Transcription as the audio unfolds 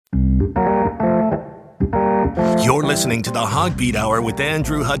You're listening to the Hogbeat Hour with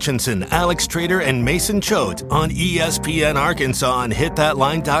Andrew Hutchinson, Alex Trader, and Mason Choate on ESPN Arkansas and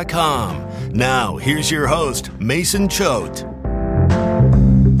hitthatline.com. Now, here's your host, Mason Choate.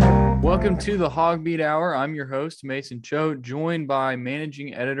 Welcome to the Hogbeat Hour. I'm your host, Mason Choate, joined by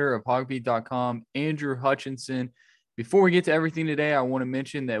managing editor of hogbeat.com, Andrew Hutchinson. Before we get to everything today, I want to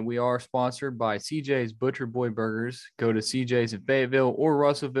mention that we are sponsored by CJ's Butcher Boy Burgers. Go to CJ's in Fayetteville or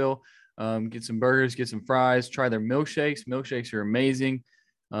Russellville. Get some burgers, get some fries, try their milkshakes. Milkshakes are amazing.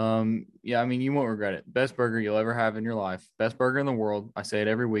 You won't regret it. Best burger you'll ever have in your life. Best burger in the world. I say it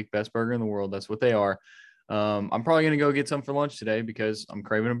every week. Best burger in the world. That's what they are. I'm probably going to go get some for lunch today because I'm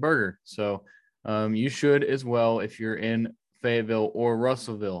craving a burger. So you should as well if you're in Fayetteville or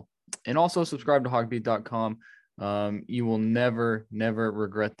Russellville. And also subscribe to hogbeat.com. You will never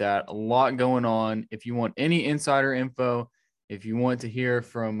regret that. A lot going on. If you want any insider info, if you want to hear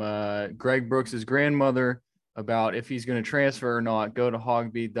from Greg Brooks's grandmother about if he's going to transfer or not, go to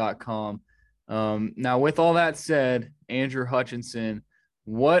hogbeat.com. Now, with all that said, Andrew Hutchinson,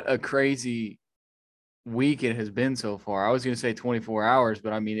 what a crazy week it has been so far. I was going to say 24 hours,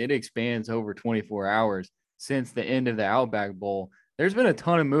 but I mean, it expands over 24 hours since the end of the Outback Bowl. There's been a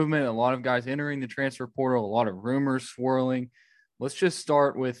ton of movement, a lot of guys entering the transfer portal, a lot of rumors swirling. Let's just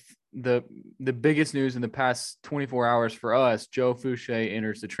start with the biggest news in the past 24 hours for us. Joe Fouché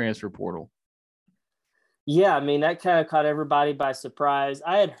enters the transfer portal. Yeah, I mean, that kind of caught everybody by surprise.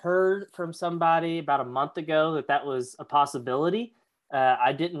 I had heard from somebody about a month ago that was a possibility.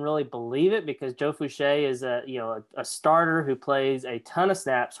 I didn't really believe it because Joe Fouché is a starter who plays a ton of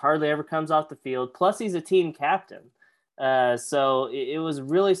snaps, hardly ever comes off the field. Plus, he's a team captain. So it was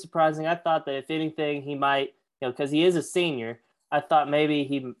really surprising. I thought that if anything, he might, because he is a senior, I thought maybe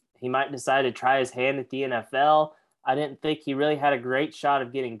he might decide to try his hand at the NFL. I didn't think he really had a great shot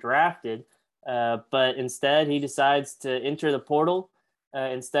of getting drafted, but instead he decides to enter the portal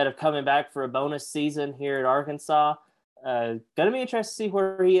instead of coming back for a bonus season here at Arkansas. Going to be interesting to see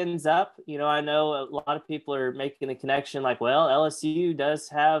where he ends up. I know a lot of people are making the connection like, well, LSU does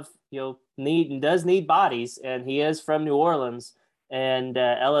have, need bodies, and he is from New Orleans, and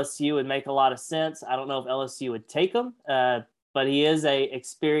LSU would make a lot of sense. I don't know if LSU would take him, but he is a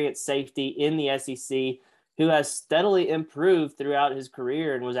experienced safety in the SEC who has steadily improved throughout his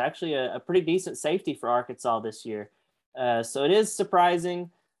career and was actually a pretty decent safety for Arkansas this year. So it is surprising,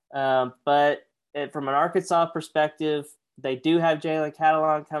 but from an Arkansas perspective, they do have Jalen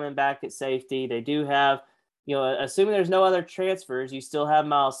Catalon coming back at safety. They do have, assuming there's no other transfers, you still have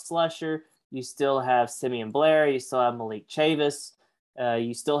Miles Slusher, you still have Simeon Blair, you still have Malik Chavis,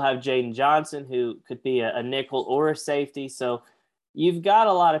 you still have Jaden Johnson, who could be a nickel or a safety. So you've got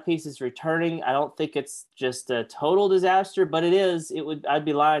a lot of pieces returning. I don't think it's just a total disaster, but it is. I'd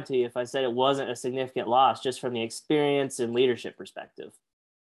be lying to you if I said it wasn't a significant loss just from the experience and leadership perspective.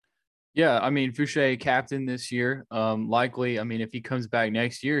 Yeah, I mean, Fouché captain this year. Likely, I mean, if he comes back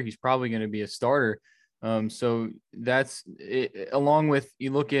next year, he's probably going to be a starter. So that's it. Along with,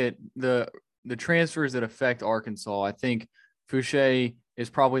 you look at the transfers that affect Arkansas, I think Fouché is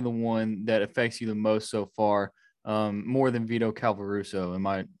probably the one that affects you the most so far, more than Vito Calvaruso. Am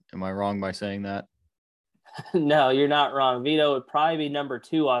I wrong by saying that? No, you're not wrong. Vito would probably be number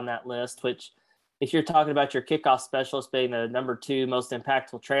 2 on that list, which, if you're talking about your kickoff specialist being the number 2 most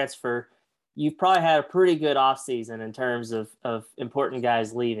impactful transfer, you've probably had a pretty good offseason in terms of important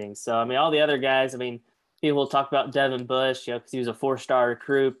guys leaving. So, I mean, all the other guys, I mean, people will talk about Devin Bush, because he was a 4-star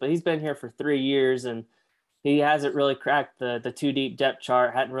recruit, but he's been here for 3 years and he hasn't really cracked the 2-deep depth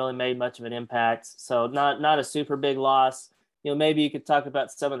chart, hadn't really made much of an impact. So not a super big loss. Maybe you could talk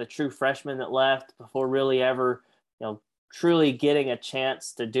about some of the true freshmen that left before really ever, truly getting a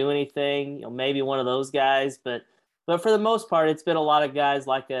chance to do anything. Maybe one of those guys, but for the most part, it's been a lot of guys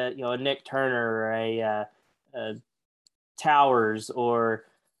like a Nick Turner or a Towers or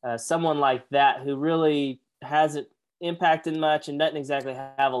someone like that who really hasn't impacted much and doesn't exactly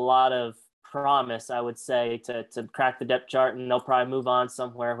have a lot of promise, I would say, to crack the depth chart, and they'll probably move on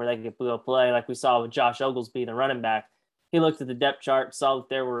somewhere where they can go play, like we saw with Josh Oglesby, the running back. He looked at the depth chart, saw that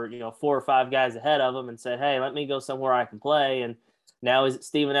there were 4 or 5 guys ahead of him, and said, "Hey, let me go somewhere I can play." And now he's at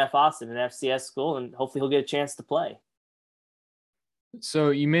Stephen F. Austin, an FCS school, and hopefully he'll get a chance to play.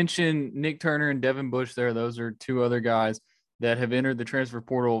 So you mentioned Nick Turner and Devin Bush there. Those are 2 other guys that have entered the transfer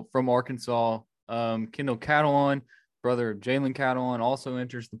portal from Arkansas. Kendall Catalon, brother of Jalen Catalon, also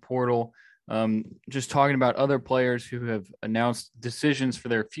enters the portal. Just talking about other players who have announced decisions for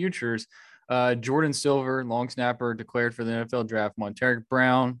their futures. Jordan Silver, long snapper, declared for the NFL draft. Monteric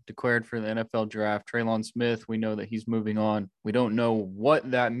Brown declared for the NFL draft. Traylon Smith, we know that he's moving on. We don't know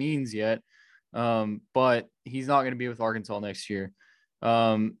what that means yet, but he's not going to be with Arkansas next year.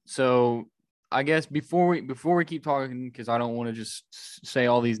 So I guess before we keep talking, because I don't want to just say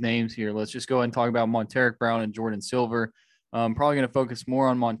all these names here, let's just go ahead and talk about Monteric Brown and Jordan Silver. Probably going to focus more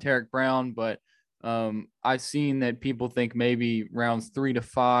on Monteric Brown, but I've seen that people think maybe rounds 3 to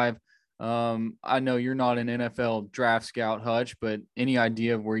 5. I know you're not an NFL draft scout, Hutch, but any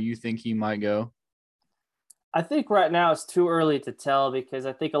idea of where you think he might go? I think right now it's too early to tell because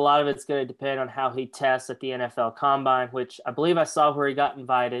I think a lot of it's going to depend on how he tests at the NFL Combine, which I believe I saw where he got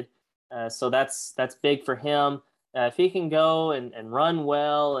invited. So that's big for him. If he can go and run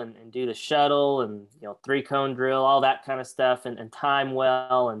well and do the shuttle and 3-cone drill, all that kind of stuff, and time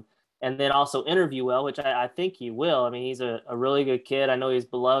well and then also interview well, which I think he will. I mean, he's a really good kid. I know he's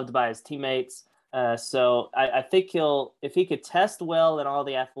beloved by his teammates. So I think if he could test well and all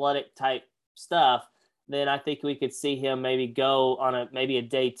the athletic type stuff, then I think we could see him maybe go on maybe a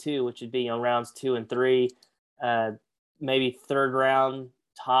day 2, which would be rounds 2 and 3, maybe 3rd round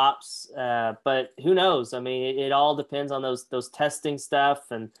tops. But who knows? I mean, it all depends on those testing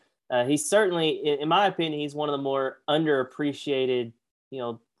stuff. And he's certainly, in my opinion, he's one of the more underappreciated,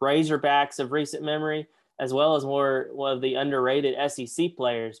 Razorbacks of recent memory, as well as one of the underrated SEC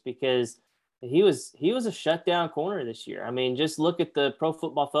players, because he was a shutdown corner this year. I mean, just look at the Pro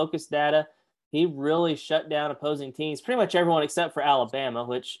Football Focus data. He really shut down opposing teams, pretty much everyone except for Alabama,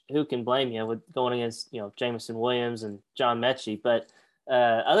 which who can blame you with going against, Jameson Williams and John Mechie. But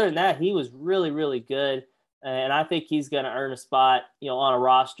other than that, he was really, really good. And I think he's going to earn a spot, on a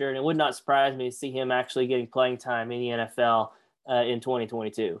roster. And it would not surprise me to see him actually getting playing time in the NFL in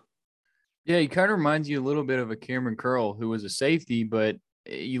 2022. Yeah, he kind of reminds you a little bit of a Cameron Curl, who was a safety, but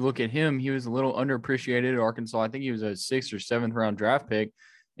you look at him, he was a little underappreciated at Arkansas. I think he was a 6th or 7th round draft pick.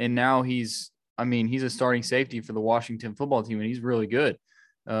 And now he's a starting safety for the Washington football team, and he's really good.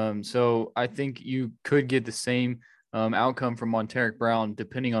 So I think you could get the same outcome from Monteric Brown,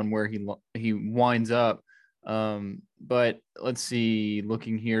 depending on where he winds up. But let's see,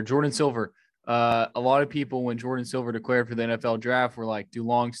 looking here, Jordan Silver. A lot of people, when Jordan Silver declared for the NFL draft, were like, do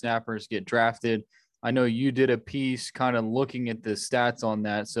long snappers get drafted? I know you did a piece kind of looking at the stats on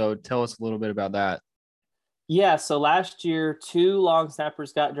that. So tell us a little bit about that. Yeah, so last year, 2 long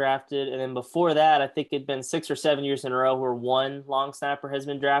snappers got drafted. And then before that, I think it'd been 6 or 7 years in a row where 1 long snapper has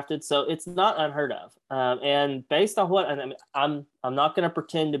been drafted. So it's not unheard of. And based on I'm not going to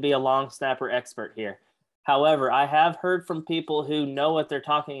pretend to be a long snapper expert here. However, I have heard from people who know what they're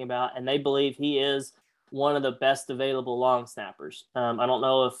talking about, and they believe he is one of the best available long snappers. I don't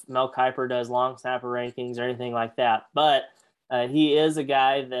know if Mel Kiper does long snapper rankings or anything like that, but he is a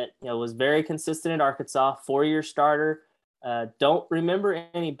guy that was very consistent at Arkansas, 4-year starter. Don't remember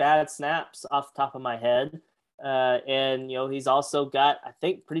any bad snaps off the top of my head. And he's also got, I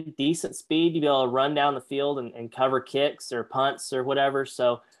think, pretty decent speed to be able to run down the field and cover kicks or punts or whatever.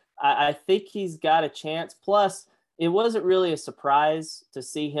 So I think he's got a chance. Plus, it wasn't really a surprise to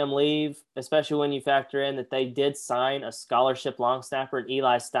see him leave, especially when you factor in that they did sign a scholarship long snapper in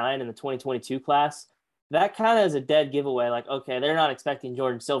Eli Stein in the 2022 class. That kind of is a dead giveaway. Like, okay, they're not expecting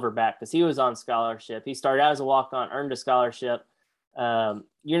Jordan Silver back because he was on scholarship. He started out as a walk-on, earned a scholarship.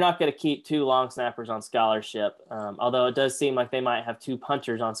 You're not going to keep 2 long snappers on scholarship, although it does seem like they might have 2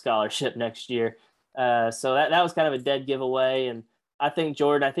 punchers on scholarship next year. So that was kind of a dead giveaway. And I think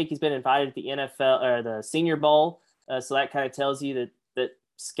he's been invited to the NFL or the Senior Bowl. So that kind of tells you that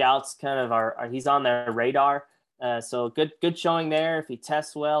scouts kind of he's on their radar. So good showing there. If he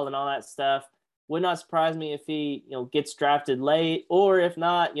tests well and all that stuff, would not surprise me if he gets drafted late, or if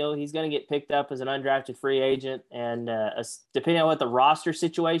not, he's going to get picked up as an undrafted free agent. And depending on what the roster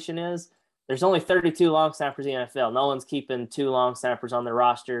situation is, there's only 32 long snappers in the NFL. No one's keeping 2 long snappers on their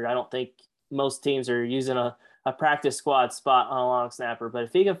roster. I don't think most teams are using a practice squad spot on a long snapper. But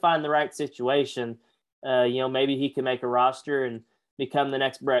if he can find the right situation, maybe he can make a roster and become the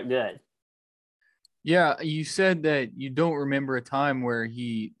next Brett Good. Yeah, you said that you don't remember a time where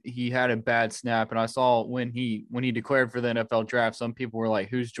he had a bad snap, and I saw when he declared for the NFL draft, some people were like,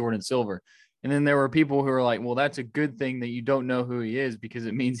 "Who's Jordan Silver?" And then there were people who were like, "Well, that's a good thing that you don't know who he is because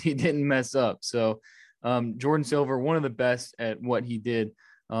it means he didn't mess up." So, Jordan Silver, one of the best at what he did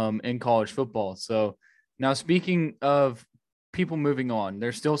in college football. So now, speaking of people moving on,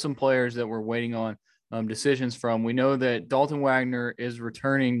 there's still some players that we're waiting on decisions from. We know that Dalton Wagner is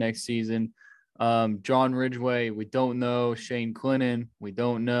returning next season. John Ridgeway, we don't know. Shane Clennon, we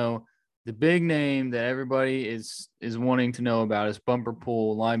don't know. The big name that everybody is wanting to know about is Bumper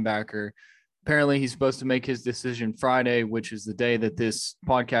Pool, linebacker. Apparently, he's supposed to make his decision Friday, which is the day that this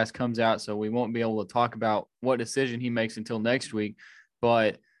podcast comes out. So we won't be able to talk about what decision he makes until next week.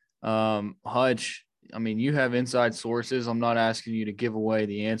 But Hutch, I mean, you have inside sources. I'm not asking you to give away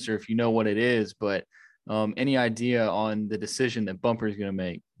the answer if you know what it is, but any idea on the decision that Bumper is going to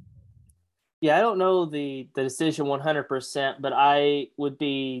make? Yeah, I don't know the decision 100%, but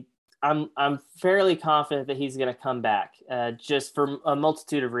I'm fairly confident that he's going to come back, just for a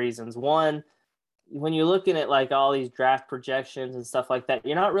multitude of reasons. One, when you're looking at like all these draft projections and stuff like that,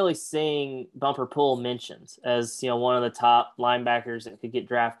 you're not really seeing Bumper Pool mentioned as, one of the top linebackers that could get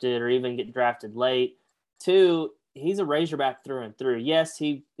drafted or even get drafted late. Two, he's a Razorback through and through. Yes,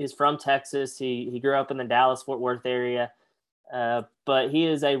 he is from Texas. He grew up in the Dallas-Fort Worth area. But he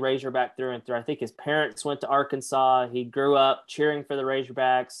is a Razorback through and through. I think his parents went to Arkansas. He grew up cheering for the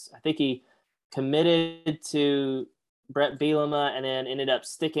Razorbacks. I think he committed to Brett Bielema and then ended up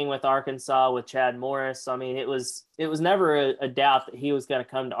sticking with Arkansas with Chad Morris. I mean, it was never a doubt that he was going to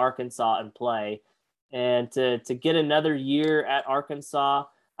come to Arkansas and play. And to get another year at Arkansas,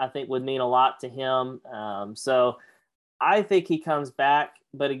 I think would mean a lot to him. So I think he comes back.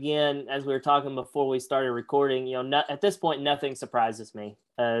 But again, as we were talking before we started recording, at this point, nothing surprises me.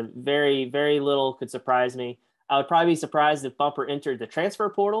 Very, very little could surprise me. I would probably be surprised if Bumper entered the transfer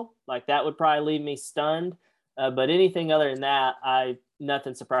portal. Like, that would probably leave me stunned. But anything other than that,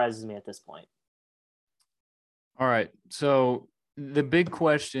 nothing surprises me at this point. All right. So the big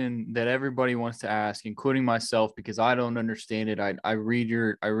question that everybody wants to ask, including myself, because I don't understand it. I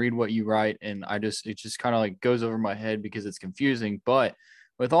read what you write, and it just kind of like goes over my head because it's confusing. But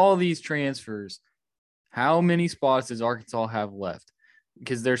with all these transfers, how many spots does Arkansas have left?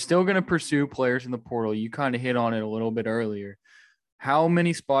 Because they're still going to pursue players in the portal. You kind of hit on it a little bit earlier. How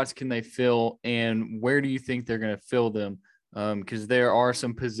many spots can they fill, and where do you think they're going to fill them? Because there are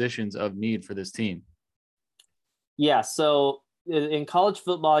some positions of need for this team. Yeah, so in college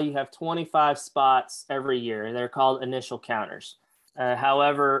football, you have 25 spots every year, and they're called initial counters.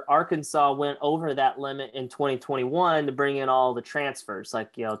 However, Arkansas went over that limit in 2021 to bring in all the transfers,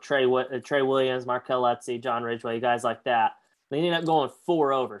 like Trey Williams, Markel Letzi, John Ridgeway, guys like that. They ended up going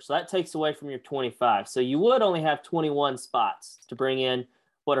 4 over, so that takes away from your 25. So you would only have 21 spots to bring in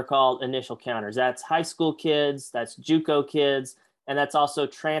what are called initial counters. That's high school kids, that's JUCO kids, and that's also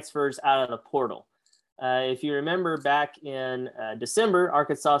transfers out of the portal. If you remember back in December,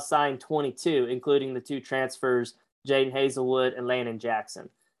 Arkansas signed 22, including the 2 transfers, Jaden Hazelwood and Landon Jackson.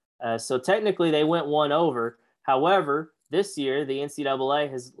 So technically they went 1 over. However, this year the NCAA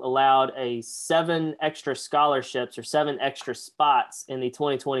has allowed 7 extra scholarships or 7 extra spots in the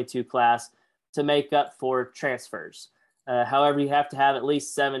 2022 class to make up for transfers. However, you have to have at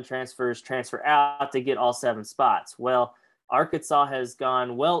least 7 transfers transfer out to get all 7 spots. Well, Arkansas has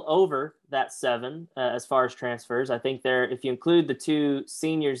gone well over that 7 as far as transfers. I think if you include the 2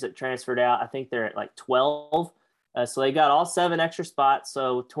 seniors that transferred out, I think they're at like 12. So they got all 7 extra spots.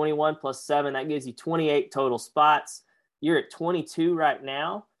 So 21 plus 7, that gives you 28 total spots. You're at 22 right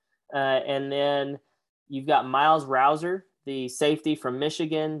now. And then you've got Miles Rouser, the safety from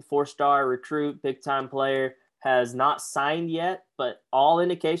Michigan, 4-star recruit, big-time player, has not signed yet, but all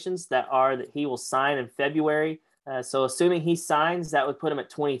indications that he will sign in February. So assuming he signs, that would put him at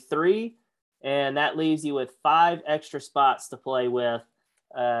 23. And that leaves you with 5 extra spots to play with.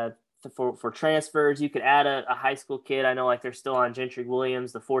 For transfers, you could add a high school kid. I know like they're still on Gentry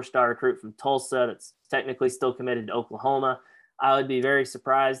Williams, the 4-star recruit from Tulsa that's technically still committed to Oklahoma. I would be very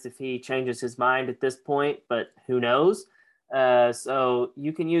surprised if he changes his mind at this point, but who knows? So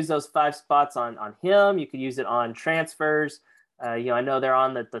you can use those 5 spots on him. You could use it on transfers. I know they're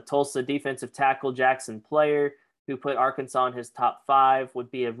on the Tulsa defensive tackle Jackson Player, who put Arkansas in his top 5,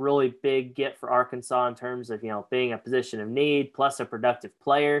 would be a really big get for Arkansas in terms of, being a position of need plus a productive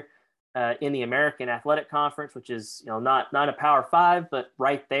player. In the American Athletic Conference, which is not a Power 5, but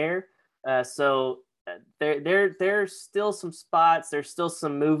right there. So there's still some spots. There's still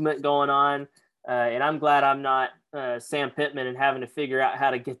some movement going on, and I'm glad I'm not Sam Pittman and having to figure out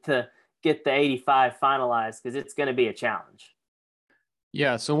how to get the 85 finalized, because it's going to be a challenge.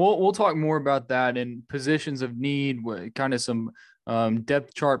 Yeah, so we'll talk more about that in positions of need, kind of some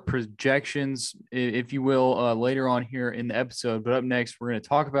depth chart projections, if you will, later on here in the episode. But up next, we're going to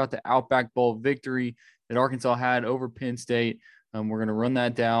talk about the Outback Bowl victory that Arkansas had over Penn State. We're going to run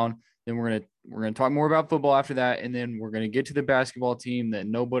that down. Then we're going to talk more about football after that, and then we're going to get to the basketball team that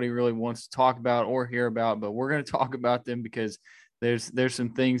nobody really wants to talk about or hear about, but we're going to talk about them because there's some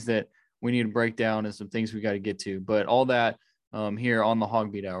things that we need to break down and some things we got to get to. But all that here on the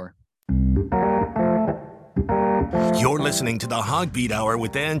Hog Beat Hour. You're listening to the Hog Beat Hour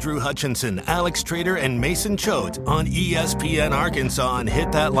with Andrew Hutchinson, Alex Trader, and Mason Choate on ESPN Arkansas and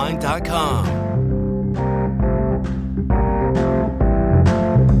hitthatline.com.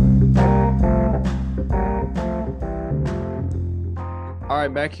 All right,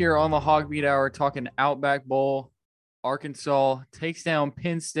 back here on the Hog Beat Hour talking Outback Bowl. Arkansas takes down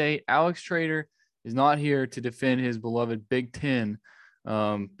Penn State. Alex Trader is not here to defend his beloved Big Ten.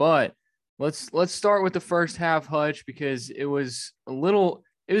 But let's start with the first half, Hutch, because it was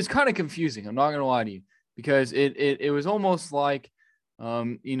kind of confusing. I'm not going to lie to you, because it was almost like,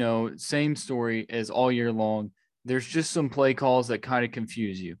 same story as all year long. There's just some play calls that kind of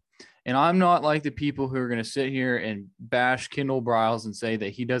confuse you. And I'm not like the people who are going to sit here and bash Kendall Briles and say that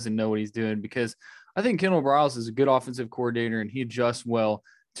he doesn't know what he's doing, because I think Kendall Briles is a good offensive coordinator and he adjusts well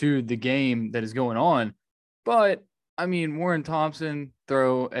to the game that is going on. But, I mean, Warren Thompson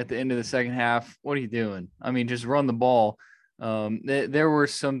throw at the end of the second half, what are you doing? I mean, just run the ball. There were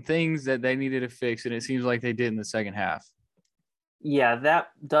some things that they needed to fix, and it seems like they did in the second half. Yeah,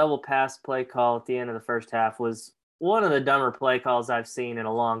 that double pass play call at the end of the first half was one of the dumber play calls I've seen in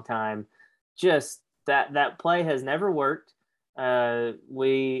a long time. Just that play has never worked.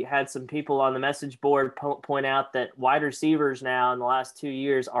 We had some people on the message board point out that wide receivers now in the last 2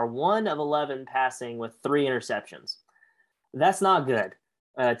 years are 1 of 11 passing with 3 interceptions. That's not good,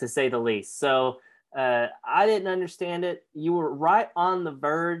 to say the least. So I didn't understand it. You were right on the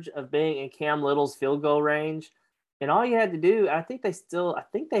verge of being in Cam Little's field goal range. And all you had to do, I think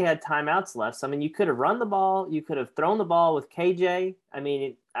they had timeouts left. So, I mean, you could have run the ball. You could have thrown the ball with KJ. I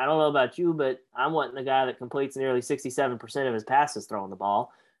mean, I don't know about you, but I'm wanting the guy that completes nearly 67% of his passes throwing the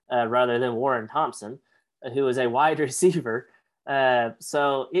ball rather than Warren Thompson, who is a wide receiver.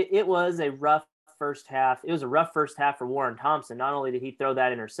 So it was a rough first half. It was a rough first half for Warren Thompson. Not only did he throw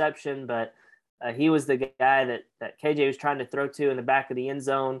that interception, but he was the guy that KJ was trying to throw to in the back of the end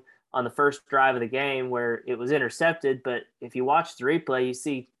zone on the first drive of the game where it was intercepted. But if you watch the replay, you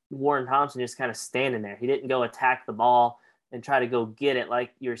see Warren Thompson just kind of standing there. He didn't go attack the ball and try to go get it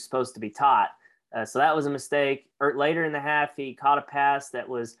like you're supposed to be taught. So that was a mistake. Later in the half, he caught a pass that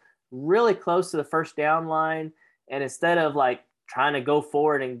was really close to the first down line. And instead of like trying to go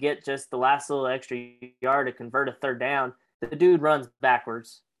forward and get just the last little extra yard to convert a third down, the dude runs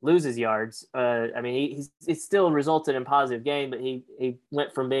backwards, loses yards. I mean, it still resulted in positive gain, but he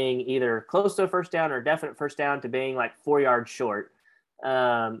went from being either close to a first down or a definite first down to being like 4 yards short. They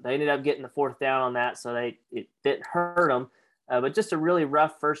ended up getting the fourth down on that, so it didn't hurt them. But just a really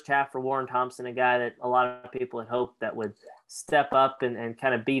rough first half for Warren Thompson, a guy that a lot of people had hoped that would step up and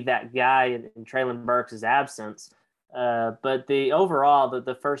kind of be that guy in Treylon Burks' absence. But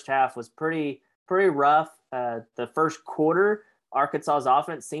the first half was pretty rough. The first quarter, Arkansas's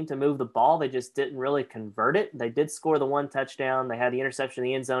offense seemed to move the ball. They just didn't really convert it. They did score the 1 touchdown. They had the interception in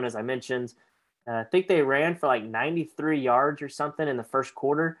the end zone, as I mentioned. I think they ran for like 93 yards or something in the first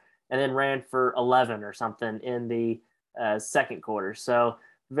quarter, and then ran for 11 or something in the second quarter. So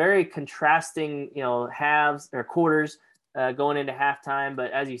very contrasting, halves or quarters going into halftime.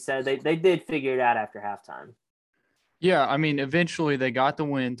 But as you said, they did figure it out after halftime. Yeah, I mean, eventually they got the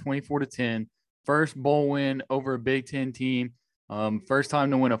win, 24-10. First bowl win over a Big Ten team. First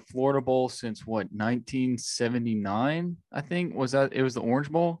time to win a Florida Bowl since 1979, I think. It was the Orange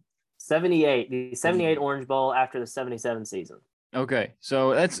Bowl? 78, the 78 Orange Bowl after the 77 season. Okay,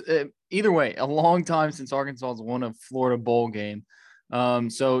 so that's either way, a long time since Arkansas has won a Florida Bowl game.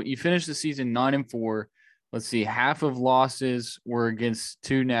 So you finished the season 9-4. Let's see, half of losses were against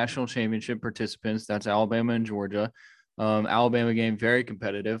 2 national championship participants. That's Alabama and Georgia. Alabama game, very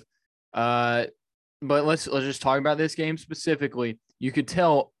competitive. But let's just talk about this game specifically. You could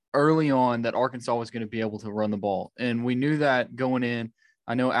tell early on that Arkansas was going to be able to run the ball, and we knew that going in.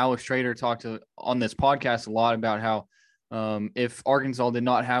 I know Alex Trader talked on this podcast a lot about how if Arkansas did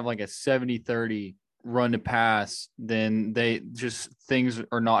not have like a 70-30 run to pass, then things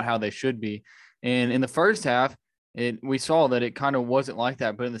are not how they should be. And in the first half, we saw that it kind of wasn't like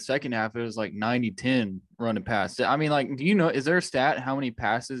that. But in the second half, it was like 90-10 run to pass. I mean, like, do you know, is there a stat how many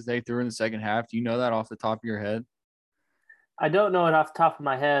passes they threw in the second half? Do you know that off the top of your head? I don't know it off the top of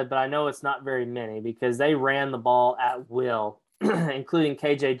my head, but I know it's not very many because they ran the ball at will, including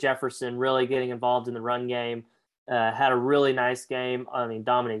KJ Jefferson really getting involved in the run game. Had a really nice game. I mean,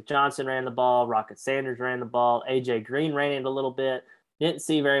 Dominic Johnson ran the ball. Rocket Sanders ran the ball. A.J. Green ran it a little bit. Didn't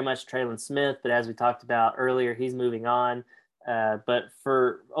see very much Treylon Smith, but as we talked about earlier, he's moving on. But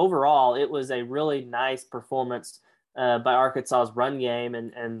for overall, it was a really nice performance by Arkansas's run game,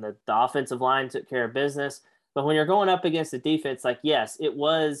 and the offensive line took care of business. But when you're going up against a defense, like, yes, it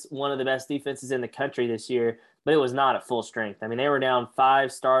was one of the best defenses in the country this year, but it was not at full strength. I mean, they were down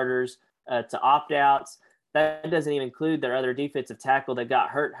 5 starters to opt-outs. That doesn't even include their other defensive tackle that got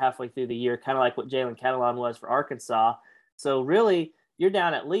hurt halfway through the year, kind of like what Jalen Catalon was for Arkansas. So really, you're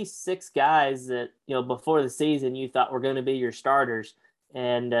down at least 6 guys that, before the season you thought were going to be your starters.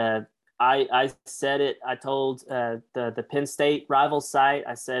 And I said it. I told the Penn State rival site,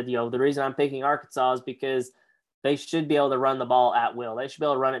 I said, the reason I'm picking Arkansas is because they should be able to run the ball at will. They should be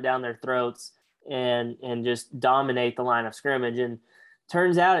able to run it down their throats and just dominate the line of scrimmage. And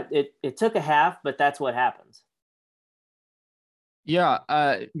turns out it took a half, but that's what happens. Yeah.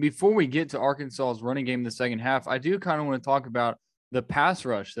 Before we get to Arkansas's running game in the second half, I do kind of want to talk about the pass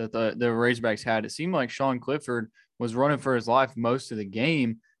rush that the Razorbacks had. It seemed like Sean Clifford was running for his life most of the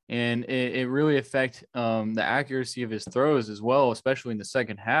game, and it really affected the accuracy of his throws as well, especially in the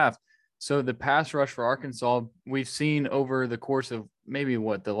second half. So the pass rush for Arkansas, we've seen over the course of maybe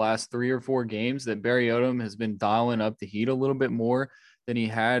the last 3 or 4 games that Barry Odom has been dialing up the heat a little bit more than he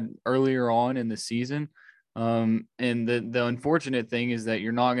had earlier on in the season. And the unfortunate thing is that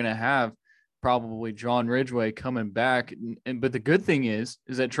you're not going to have probably John Ridgeway coming back. But the good thing is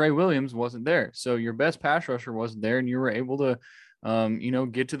that Trey Williams wasn't there. So your best pass rusher wasn't there, and you were able to,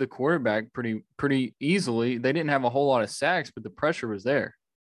 get to the quarterback pretty easily. They didn't have a whole lot of sacks, but the pressure was there.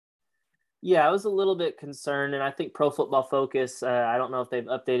 Yeah, I was a little bit concerned, and I think Pro Football Focus, I don't know if they've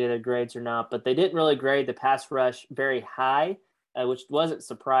updated their grades or not, but they didn't really grade the pass rush very high, which wasn't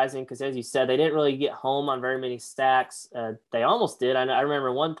surprising because, as you said, they didn't really get home on very many sacks. They almost did. I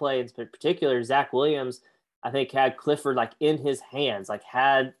remember one play in particular, Zach Williams, I think, had Clifford in his hands,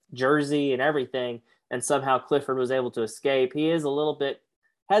 had jersey and everything, and somehow Clifford was able to escape. He has a little bit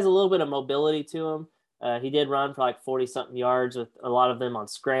of mobility to him. He did run for 40-something yards with a lot of them on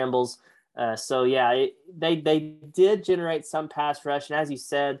scrambles. They did generate some pass rush, and as you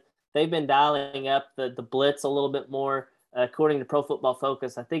said, they've been dialing up the blitz a little bit more. According to Pro Football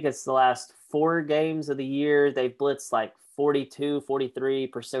Focus, I think it's the last 4 games of the year they've blitzed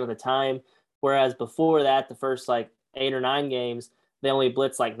 43% of the time, whereas before that, the first 8 or 9 games, they only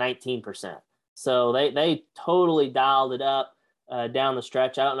blitzed 19%. So they totally dialed it up down the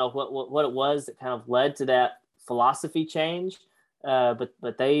stretch. I don't know what it was that kind of led to that philosophy change.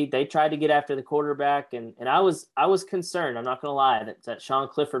 But they tried to get after the quarterback, and I was concerned. I'm not going to lie that Sean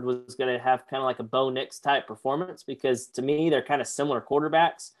Clifford was going to have kind of a Bo Nix type performance, because to me they're kind of similar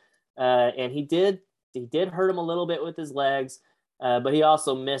quarterbacks. And he did hurt him a little bit with his legs, but he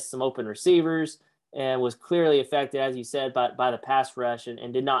also missed some open receivers and was clearly affected, as you said, by the pass rush,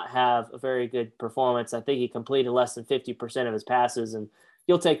 and did not have a very good performance. I think he completed less than 50% of his passes, and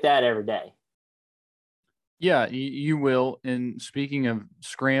you'll take that every day. Yeah, you will. And speaking of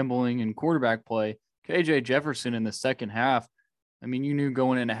scrambling and quarterback play, KJ Jefferson in the second half, I mean, you knew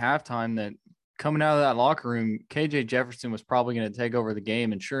going into halftime that coming out of that locker room, KJ Jefferson was probably going to take over the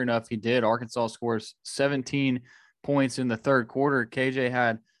game. And sure enough, he did. Arkansas scores 17 points in the third quarter. KJ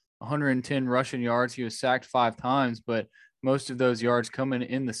had 110 rushing yards. He was sacked 5 times, but most of those yards coming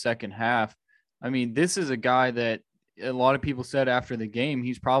in the second half. I mean, this is a guy that a lot of people said after the game,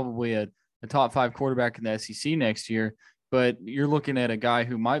 he's probably a top 5 quarterback in the SEC next year, but you're looking at a guy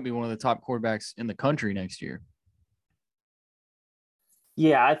who might be one of the top quarterbacks in the country next year.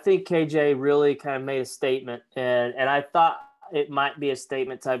 Yeah, I think KJ really kind of made a statement, and I thought it might be a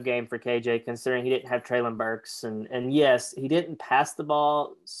statement type game for KJ, considering he didn't have Treylon Burks, and yes, he didn't pass the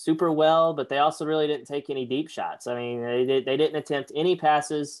ball super well, but they also really didn't take any deep shots. I mean, they didn't attempt any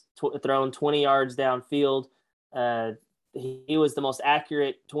passes thrown 20 yards downfield. He was the most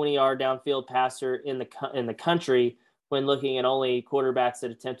accurate 20-yard downfield passer in the country when looking at only quarterbacks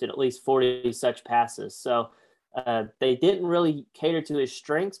that attempted at least 40 such passes. So they didn't really cater to his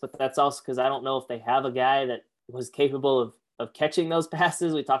strengths, but that's also because I don't know if they have a guy that was capable of catching those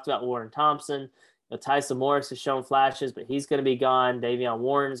passes. We talked about Warren Thompson. Tyson Morris has shown flashes, but he's going to be gone. Davion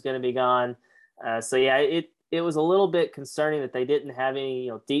Warren is going to be gone. It was a little bit concerning that they didn't have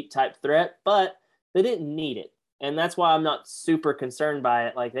any deep type threat, but they didn't need it. And that's why I'm not super concerned by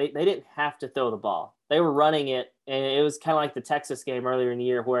it. They didn't have to throw the ball. They were running it, and it was kind of like the Texas game earlier in the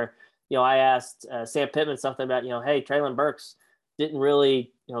year where, I asked Sam Pittman something about, hey, Treylon Burks didn't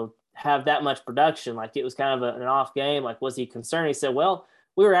really, have that much production. It was kind of an off game. Was he concerned? He said, well,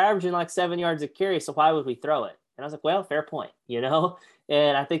 we were averaging 7 yards a carry, so why would we throw it? And I was like, well, fair point,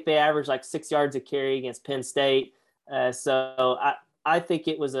 And I think they averaged 6 yards a carry against Penn State. So I think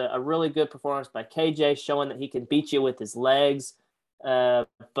it was a really good performance by KJ, showing that he can beat you with his legs. But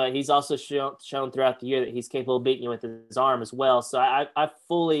he's also shown throughout the year that he's capable of beating you with his arm as well. So I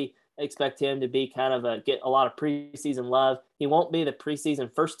fully expect him to be get a lot of preseason love. He won't be the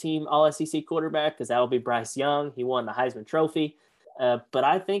preseason first team All SEC quarterback because that'll be Bryce Young. He won the Heisman Trophy. But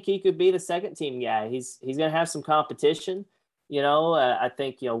I think he could be the second team guy. He's going to have some competition. I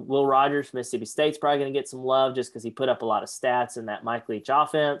think, Will Rogers from Mississippi State's probably going to get some love just because he put up a lot of stats in that Mike Leach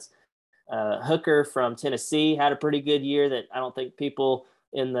offense. Hooker from Tennessee had a pretty good year that I don't think people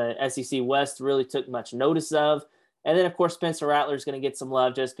in the SEC West really took much notice of. And then, of course, Spencer Rattler is going to get some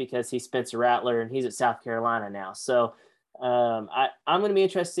love just because he's Spencer Rattler and he's at South Carolina now. So I'm going to be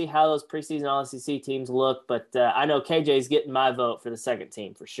interested to see how those preseason All SEC teams look. But I know KJ's getting my vote for the second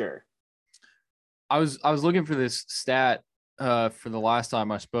team for sure. I was looking for this stat for the last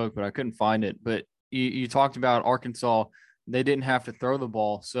time I spoke, but I couldn't find it. But you talked about Arkansas. They didn't have to throw the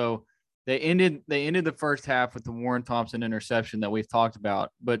ball. So they ended the first half with the Warren Thompson interception that we've talked about.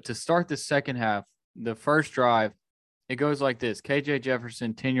 But to start the second half, the first drive, it goes like this: KJ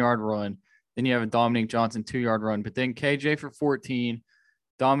Jefferson, 10-yard run. Then you have a Dominique Johnson 2-yard run. But then KJ for 14,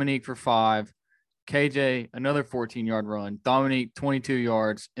 Dominique for 5, KJ another 14-yard run, Dominique 22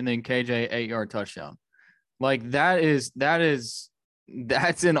 yards, and then KJ 8-yard touchdown. Like that's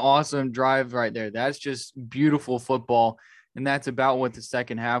an awesome drive right there. That's just beautiful football. And that's about what the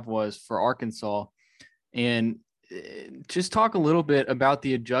second half was for Arkansas. And just talk a little bit about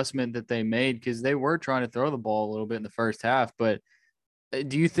the adjustment that they made, because they were trying to throw the ball a little bit in the first half. But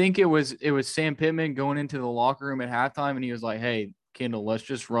do you think it was Sam Pittman going into the locker room at halftime and he was like, hey, Kendall, let's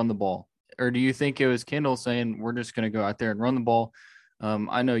just run the ball? Or do you think it was Kendall saying, we're just going to go out there and run the ball?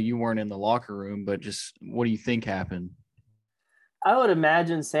 I know you weren't in the locker room, but just what do you think happened? I would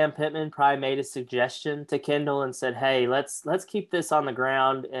imagine Sam Pittman probably made a suggestion to Kendall and said, hey, let's keep this on the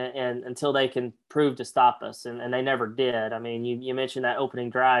ground and until they can prove to stop us. And they never did. I mean, you mentioned that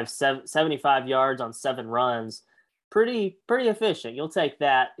opening drive, 75 yards on 7 runs, pretty efficient. You'll take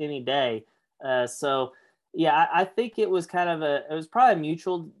that any day. Yeah, I think it was probably a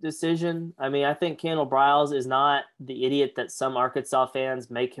mutual decision. I mean, I think Kendall Briles is not the idiot that some Arkansas fans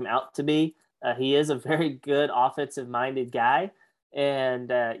make him out to be. He is a very good offensive-minded guy. And,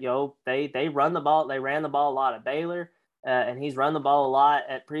 they run the ball. They ran the ball a lot at Baylor, and he's run the ball a lot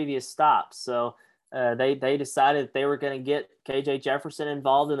at previous stops. So they decided that they were going to get KJ Jefferson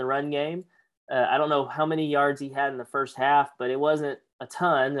involved in the run game. I don't know how many yards he had in the first half, but it wasn't a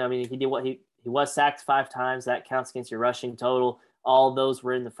ton. I mean, he was sacked 5 times. That counts against your rushing total. All those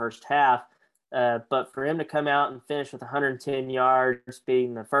were in the first half. But for him to come out and finish with 110 yards,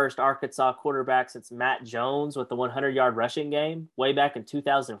 being the first Arkansas quarterback since Matt Jones with the 100-yard rushing game way back in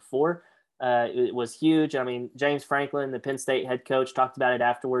 2004, it was huge. I mean, James Franklin, the Penn State head coach, talked about it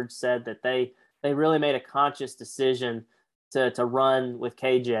afterwards, said that they really made a conscious decision to run with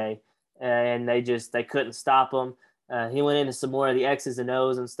KJ, and they couldn't stop him. He went into some more of the X's and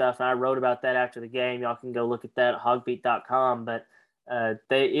O's and stuff, and I wrote about that after the game. Y'all can go look at that at hogbeat.com. But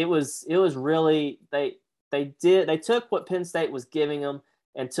they took what Penn State was giving them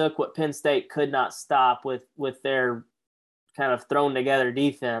and took what Penn State could not stop with their kind of thrown together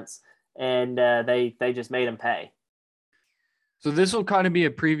defense, and they just made them pay. So this will kind of be a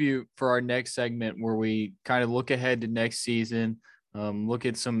preview for our next segment where we kind of look ahead to next season. Look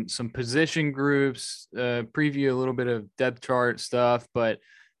at some position groups, preview a little bit of depth chart stuff. But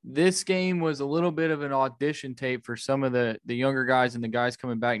this game was a little bit of an audition tape for some of the younger guys and the guys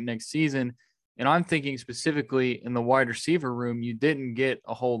coming back next season. And I'm thinking specifically in the wide receiver room, you didn't get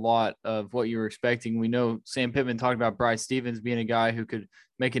a whole lot of what you were expecting. We know Sam Pittman talked about Bryce Stevens being a guy who could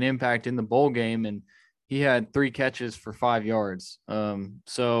make an impact in the bowl game, and he had 3 catches for 5 yards.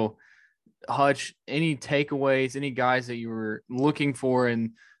 So Hutch, any takeaways, any guys that you were looking for,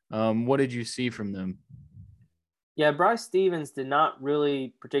 and what did you see from them? Yeah, Bryce Stevens did not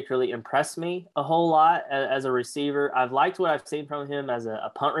really particularly impress me a whole lot as a receiver. I've liked what I've seen from him as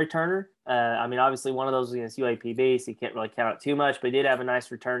a punt returner. I mean, obviously one of those was against UAPB, so you can't really count out too much, but he did have a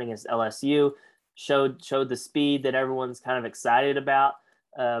nice return against LSU, showed the speed that everyone's kind of excited about.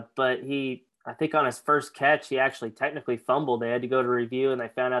 But I think on his first catch, he actually technically fumbled. They had to go to review, and they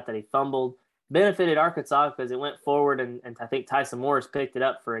found out that he fumbled. Benefited Arkansas because it went forward, and I think Tyson Morris picked it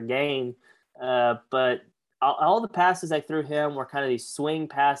up for a gain. But all the passes they threw him were kind of these swing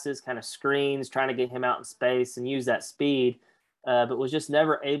passes, kind of screens, trying to get him out in space and use that speed, but was just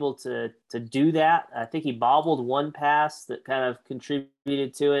never able to do that. I think he bobbled one pass that kind of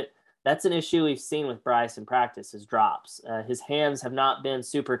contributed to it. That's an issue we've seen with Bryce in practice, his drops. His hands have not been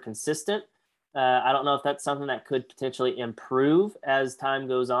super consistent. I don't know if that's something that could potentially improve as time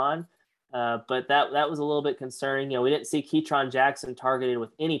goes on, but that was a little bit concerning. We didn't see Keytron Jackson targeted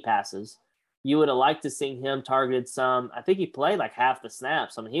with any passes. you would have liked to see him targeted some. I think he played like half the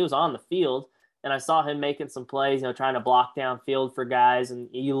snaps. I mean, he was on the field, and I saw him making some plays, trying to block down field for guys, and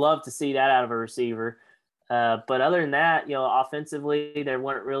you love to see that out of a receiver. But other than that, offensively, there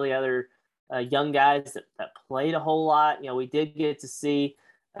weren't really other young guys that played a whole lot. We did get to see,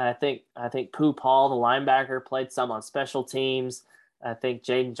 I think Pooh Paul, the linebacker, played some on special teams. I think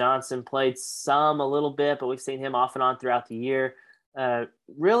Jaden Johnson played some a little bit, but we've seen him off and on throughout the year.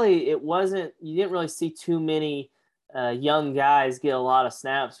 Really, you didn't really see too many young guys get a lot of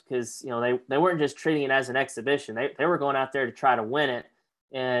snaps because, they weren't just treating it as an exhibition. They were going out there to try to win it,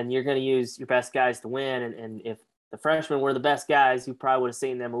 and you're going to use your best guys to win. And if the freshmen were the best guys, you probably would have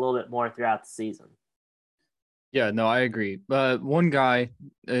seen them a little bit more throughout the season. Yeah, no, I agree. But one guy,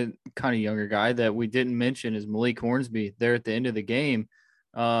 kind of younger guy that we didn't mention is Malik Hornsby there at the end of the game.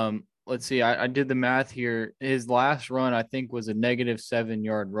 Let's see, I did the math here. His last run, I think, was a negative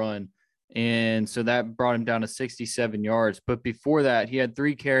 7-yard run. And so that brought him down to 67 yards. But before that, he had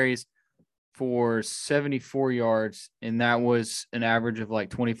 3 carries for 74 yards, and that was an average of like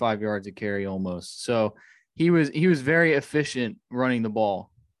 25 yards a carry almost. So he was very efficient running the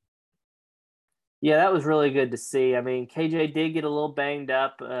ball. Yeah, that was really good to see. I mean, KJ did get a little banged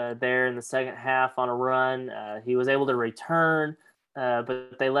up there in the second half on a run. He was able to return,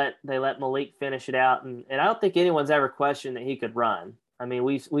 but they let Malik finish it out, and I don't think anyone's ever questioned that he could run. I mean,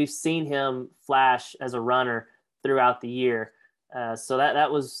 we've seen him flash as a runner throughout the year, so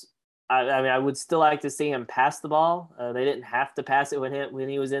that was. I mean, I would still like to see him pass the ball. They didn't have to pass it when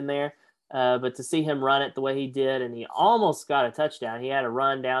he was in there. But to see him run it the way he did, and he almost got a touchdown. He had a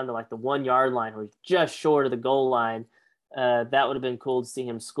run down to like the 1-yard line, where he's just short of the goal line. That would have been cool to see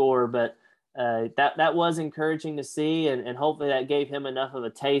him score. But that was encouraging to see, and hopefully that gave him enough of a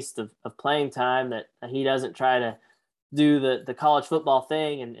taste of playing time that he doesn't try to do the college football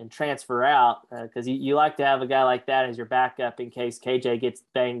thing and transfer out, because you like to have a guy like that as your backup in case KJ gets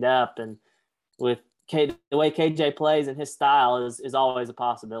banged up. And with the way KJ plays and his style is always a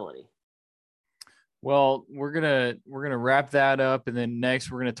possibility. Well, we're gonna wrap that up, and then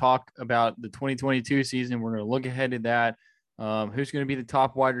next we're gonna talk about the 2022 season. We're gonna look ahead at that. Who's gonna be the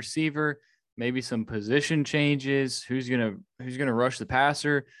top wide receiver? Maybe some position changes. Who's gonna rush the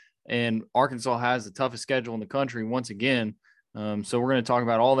passer? And Arkansas has the toughest schedule in the country once again. So we're gonna talk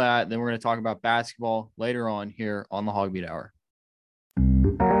about all that. Then we're gonna talk about basketball later on here on the Hogbeat Hour.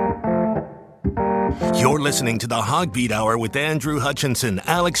 You're listening to the Hogbeat Hour with Andrew Hutchinson,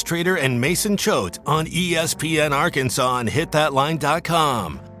 Alex Trader, and Mason Choate on ESPN Arkansas and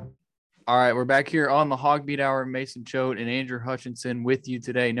HitThatLine.com. All right, we're back here on the Hogbeat Hour. Mason Choate and Andrew Hutchinson with you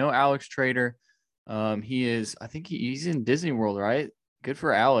today. No Alex Trader. He's in Disney World, right? Good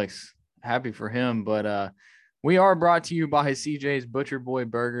for Alex. Happy for him. But we are brought to you by CJ's Butcher Boy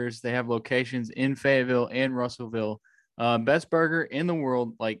Burgers. They have locations in Fayetteville and Russellville. Best burger in the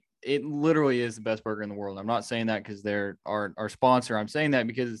world. Like, it literally is the best burger in the world. I'm not saying that because they're our sponsor. I'm saying that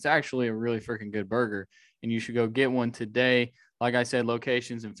because it's actually a really freaking good burger, and you should go get one today. Like I said,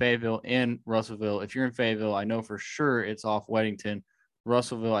 locations in Fayetteville and Russellville. If you're in Fayetteville, I know for sure it's off Weddington.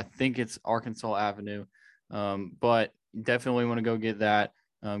 Russellville, I think it's Arkansas Avenue. But definitely want to go get that.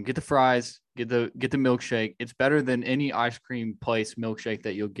 Get the fries, get the milkshake. It's better than any ice cream place milkshake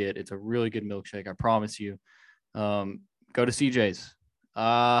that you'll get. It's a really good milkshake, I promise you. Go to CJ's.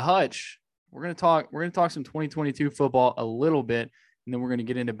 Hutch, we're gonna talk some 2022 football a little bit, and then we're gonna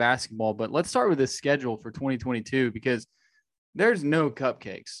get into basketball. But let's start with the schedule for 2022, because there's no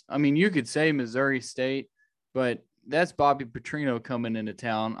cupcakes. I mean, you could say Missouri State, but that's Bobby Petrino coming into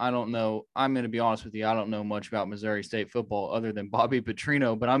town. I don't know. I'm going to be honest with you. I don't know much about Missouri State football other than Bobby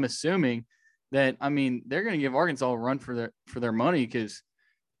Petrino, but I'm assuming that, I mean, they're going to give Arkansas a run for their money, because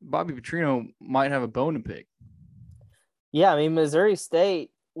Bobby Petrino might have a bone to pick. Yeah, I mean, Missouri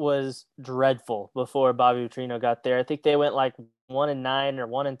State was dreadful before Bobby Petrino got there. I think they went like 1-9 or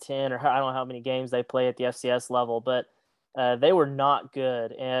 1-10, or I don't know how many games they play at the FCS level, but they were not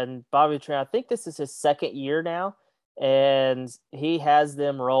good. And Bobby Petrino, I think this is his second year now, and he has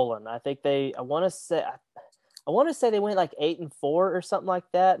them rolling. I think I want to say they went like 8-4 or something like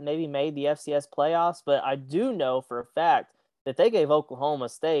that, maybe made the FCS playoffs. But I do know for a fact that they gave Oklahoma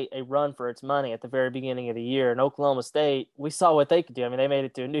State a run for its money at the very beginning of the year. And Oklahoma State, we saw what they could do. I mean, they made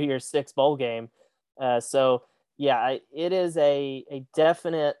it to a New Year's Six bowl game. So yeah, it is a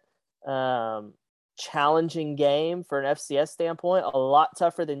definite challenging game for an FCS standpoint, a lot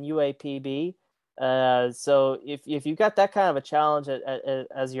tougher than UAPB. So if you got that kind of a challenge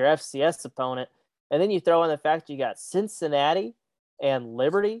as your FCS opponent, and then you throw in the fact you got Cincinnati and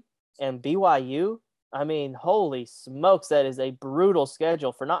Liberty and BYU, I mean, holy smokes, that is a brutal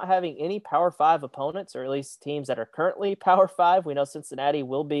schedule for not having any Power 5 opponents, or at least teams that are currently Power 5. We know Cincinnati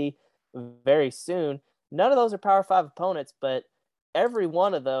will be very soon. None of those are Power 5 opponents, but every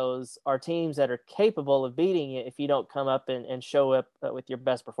one of those are teams that are capable of beating you if you don't come up and show up with your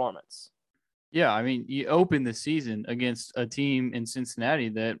best performance. Yeah, I mean, you opened the season against a team in Cincinnati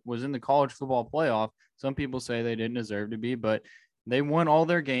that was in the college football playoff. Some people say they didn't deserve to be, but they won all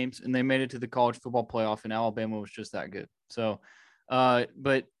their games and they made it to the college football playoff, and Alabama was just that good. So,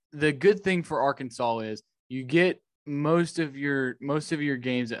 but the good thing for Arkansas is you get most of your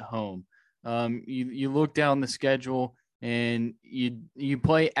games at home. You look down the schedule and you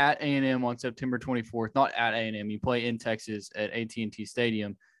play at A&M on September 24th, not at A&M. You play in Texas at AT&T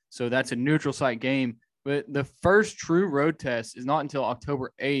Stadium. So that's a neutral site game. But the first true road test is not until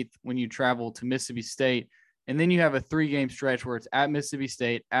October 8th when you travel to Mississippi State. And then you have a 3-game stretch where it's at Mississippi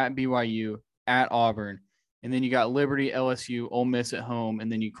State, at BYU, at Auburn. And then you got Liberty, LSU, Ole Miss at home. And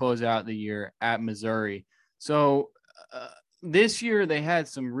then you close out the year at Missouri. So this year they had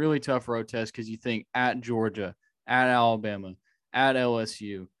some really tough road tests because you think at Georgia, at Alabama, at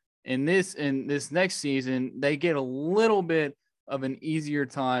LSU. In this next season, they get a little bit of an easier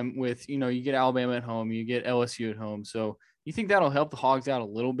time with, you get Alabama at home, you get LSU at home. So you think that'll help the Hogs out a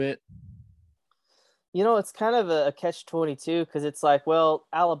little bit? It's kind of a catch-22 because it's like, well,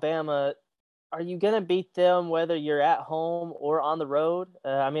 Alabama, are you going to beat them whether you're at home or on the road?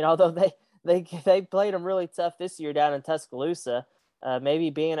 I mean, although they played them really tough this year down in Tuscaloosa, maybe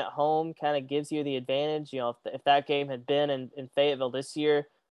being at home kind of gives you the advantage. If that game had been in Fayetteville this year,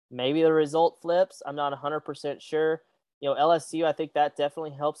 maybe the result flips. I'm not 100% sure. LSU, I think that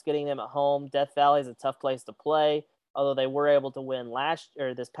definitely helps getting them at home. Death Valley is a tough place to play, although they were able to win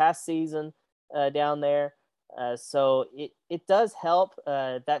this past season down there. So it does help.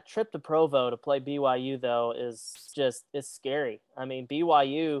 That trip to Provo to play BYU, though, is scary. I mean,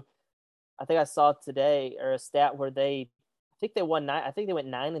 BYU, I think I saw today or a stat where I think they won 9. I think they went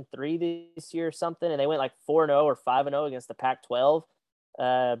 9-3 this year or something, and they went like 4-0 or 5-0 against the Pac-12.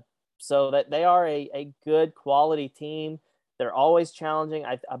 So that they are a good quality team. They're always challenging.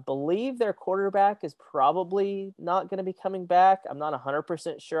 I believe their quarterback is probably not going to be coming back. I'm not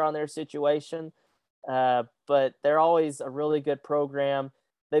 100% sure on their situation, but they're always a really good program.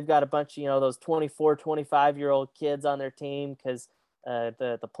 They've got a bunch of, those 24, 25-year-old kids on their team because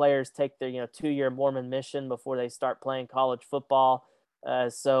the players take their, 2-year Mormon mission before they start playing college football.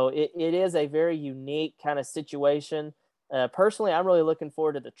 So it is a very unique kind of situation. Personally, I'm really looking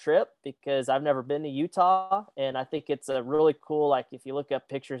forward to the trip because I've never been to Utah, and I think it's a really cool, like if you look up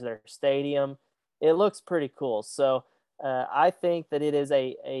pictures of their stadium, it looks pretty cool. So I think that it is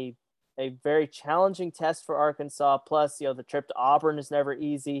a very challenging test for Arkansas. Plus, the trip to Auburn is never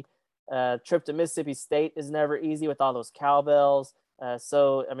easy. Trip to Mississippi State is never easy with all those cowbells.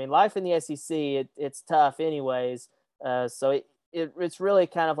 So, I mean, life in the SEC, it's tough anyways. So it's really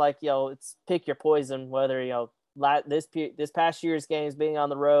kind of like, it's pick your poison, whether, this past year's games being on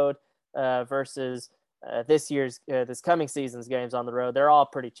the road versus this coming season's games on the road. They're all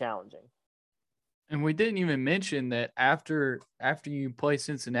pretty challenging. And we didn't even mention that after you play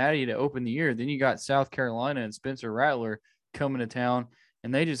Cincinnati to open the year, then you got South Carolina and Spencer Rattler coming to town,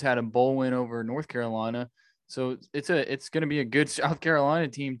 and they just had a bowl win over North Carolina. So it's going to be a good South Carolina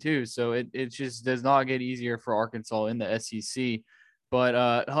team too. So it just does not get easier for Arkansas in the SEC. But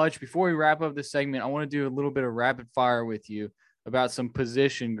Hutch, before we wrap up this segment, I want to do a little bit of rapid fire with you about some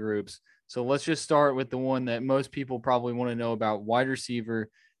position groups. So let's just start with the one that most people probably want to know about, wide receiver.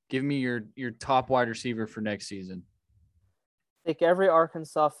 Give me your top wide receiver for next season. I think every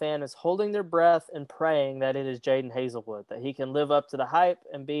Arkansas fan is holding their breath and praying that it is Jadon Haselwood, that he can live up to the hype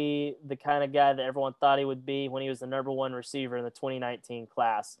and be the kind of guy that everyone thought he would be when he was the number 1 receiver in the 2019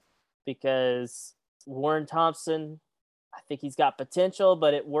 class. Because Warren Thompson, I think he's got potential,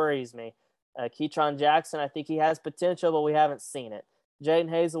 but it worries me. Ketron Jackson, I think he has potential, but we haven't seen it. Jadon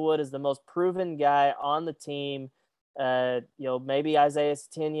Haselwood is the most proven guy on the team. Maybe Isaiah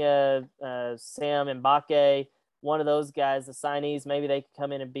Sategna, Sam Mbake, one of those guys, the signees, maybe they could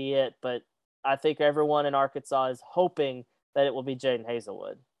come in and be it. But I think everyone in Arkansas is hoping that it will be Jadon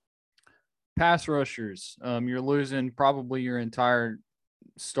Haselwood. Pass rushers. You're losing probably your entire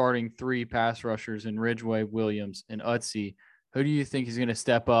starting 3 pass rushers in Ridgeway, Williams, and Utsey. Who do you think is going to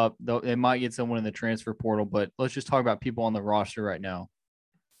step up? They might get someone in the transfer portal, but let's just talk about people on the roster right now.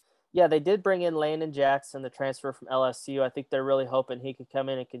 Yeah, they did bring in Landon Jackson, the transfer from LSU. I think they're really hoping he could come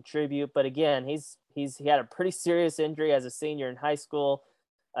in and contribute. But again, he had a pretty serious injury as a senior in high school,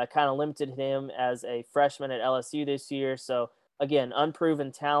 kind of limited him as a freshman at LSU this year. So again,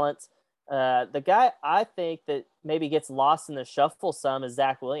 unproven talent. The guy I think that maybe gets lost in the shuffle some is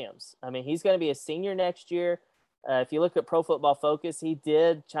Zach Williams. I mean, he's going to be a senior next year. If you look at Pro Football Focus, he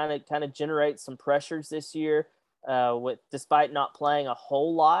did kind of generate some pressures this year, despite not playing a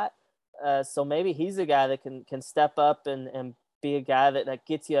whole lot. So maybe he's a guy that can step up and be a guy that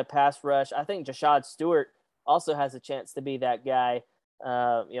gets you a pass rush. I think Jashad Stewart also has a chance to be that guy.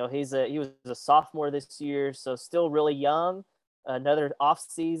 He was a sophomore this year, so still really young. Another off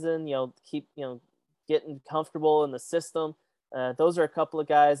season, keep getting comfortable in the system. Those are a couple of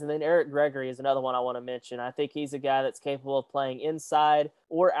guys. And then Eric Gregory is another one I want to mention. I think he's a guy that's capable of playing inside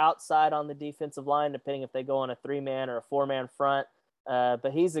or outside on the defensive line, depending if they go on a 3-man or a 4-man front.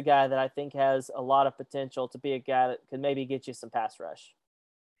 But he's a guy that I think has a lot of potential to be a guy that could maybe get you some pass rush.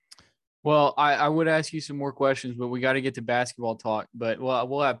 Well, I would ask you some more questions, but we got to get to basketball talk. But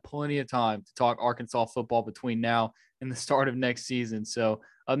we'll have plenty of time to talk Arkansas football between now and the start of next season. So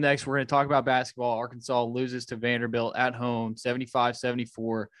up next, we're going to talk about basketball. Arkansas loses to Vanderbilt at home,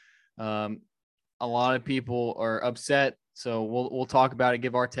 75-74. A lot of people are upset, so we'll talk about it,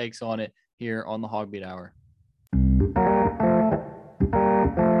 give our takes on it here on the Hogbeat Hour.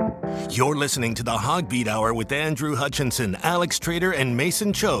 You're listening to the Hogbeat Hour with Andrew Hutchinson, Alex Trader, and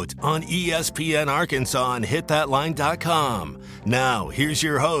Mason Choate on ESPN Arkansas and hitthatline.com. Now, here's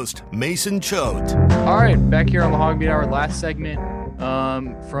your host, Mason Choate. All right, back here on the Hogbeat Hour, last segment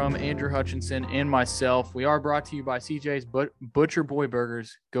from Andrew Hutchinson and myself. We are brought to you by CJ's Butcher Boy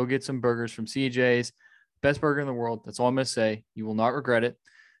Burgers. Go get some burgers from CJ's. Best burger in the world. That's all I'm going to say. You will not regret it.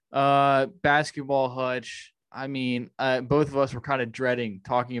 Basketball, Hutch. I mean, both of us were kind of dreading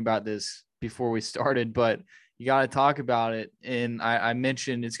talking about this before we started, but you got to talk about it. And I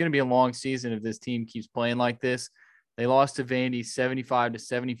mentioned it's going to be a long season if this team keeps playing like this. They lost to Vandy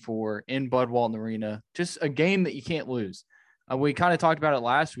 75-74 in Bud Walton Arena. Just a game that you can't lose. We kind of talked about it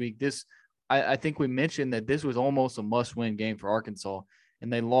last week. I think we mentioned that this was almost a must-win game for Arkansas,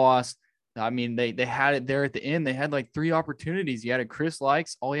 and they lost. I mean, they had it there at the end. They had like 3 opportunities. You had a Chris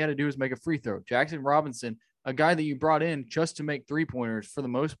Likes. All he had to do was make a free throw. Jackson Robinson, a guy that you brought in just to make 3-pointers for the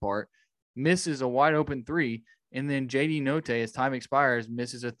most part, misses a wide open 3. And then JD Note, as time expires,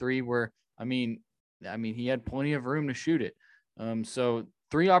 misses a 3 where, I mean, he had plenty of room to shoot it. So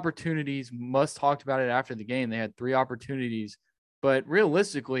 3 opportunities. Must talked about it after the game. They had 3 opportunities, but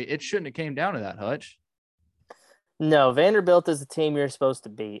realistically, it shouldn't have came down to that, Hutch. No, Vanderbilt is the team you're supposed to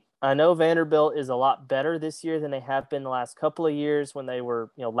beat. I know Vanderbilt is a lot better this year than they have been the last couple of years when they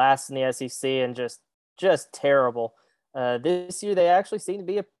were, last in the SEC and just terrible. This year, they actually seem to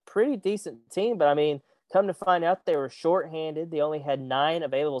be a pretty decent team, but I mean, come to find out they were shorthanded. They only had 9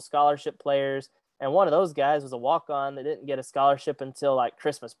 available scholarship players, and one of those guys was a walk-on that didn't get a scholarship until like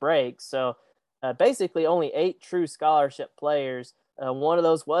Christmas break. So basically only 8 true scholarship players. One of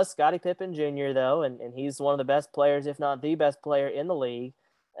those was Scottie Pippen Jr., though, and he's one of the best players, if not the best player in the league.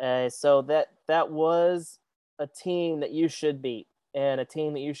 So that was a team that you should beat, and a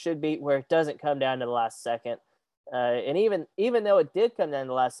team that you should beat where it doesn't come down to the last second. And even though it did come down to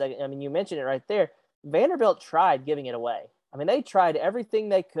the last second, I mean, you mentioned it right there, Vanderbilt tried giving it away. I mean, they tried everything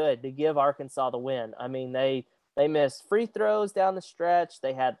they could to give Arkansas the win. I mean, they missed free throws down the stretch.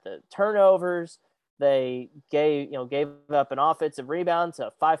 They had the turnovers. They gave up an offensive rebound to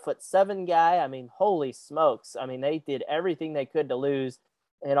a 5'7" guy. I mean, holy smokes. I mean, they did everything they could to lose,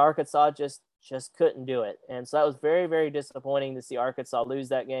 and Arkansas just couldn't do it. And so that was very, very disappointing to see Arkansas lose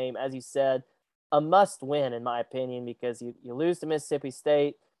that game. As you said, a must win, in my opinion, because you lose to Mississippi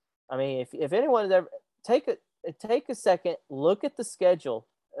State. I mean, if anyone has ever take a second, look at the schedule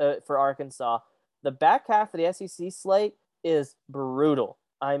for Arkansas. The back half of the SEC slate is brutal.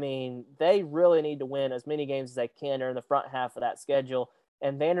 I mean, they really need to win as many games as they can during the front half of that schedule.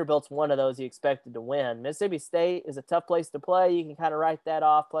 And Vanderbilt's one of those you expected to win. Mississippi State is a tough place to play. You can kind of write that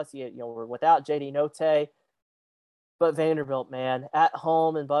off. Plus, we're without JD Note. But Vanderbilt, man, at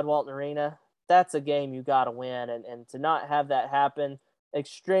home in Bud Walton Arena, that's a game you got to win. And to not have that happen,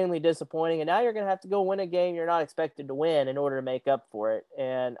 extremely disappointing. And now you're going to have to go win a game you're not expected to win in order to make up for it.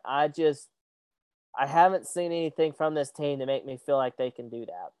 And I haven't seen anything from this team to make me feel like they can do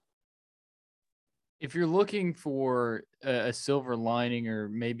that. If you're looking for a silver lining or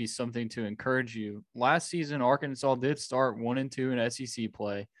maybe something to encourage you, last season Arkansas did start 1-2 in SEC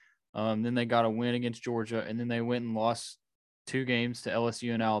play. Then they got a win against Georgia, and then they went and lost 2 games to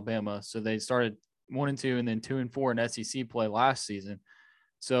LSU and Alabama. So they started 1-2 and then 2-4 in SEC play last season.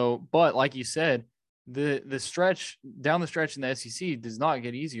 So, but like you said, the stretch down the stretch in the SEC does not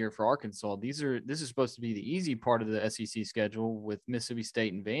get easier for Arkansas. This is supposed to be the easy part of the SEC schedule with Mississippi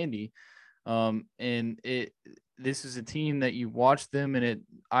State and Vandy. This is a team that you watch them, and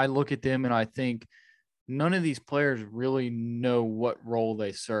I look at them and I think none of these players really know what role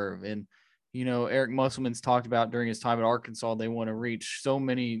they serve. And, Eric Musselman's talked about during his time at Arkansas, they want to reach so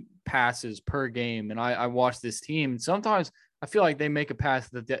many passes per game. And I watch this team, and sometimes I feel like they make a pass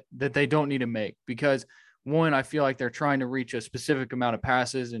that they don't need to make because, one, I feel like they're trying to reach a specific amount of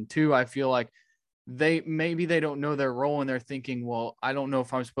passes. And two, I feel like maybe they don't know their role and they're thinking, well, I don't know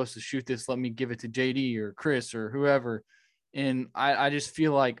if I'm supposed to shoot this. Let me give it to JD or Chris or whoever. And I just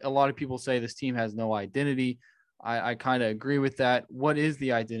feel like a lot of people say this team has no identity. I kind of agree with that. What is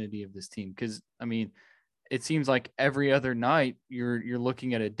the identity of this team? Because, I mean, it seems like every other night you're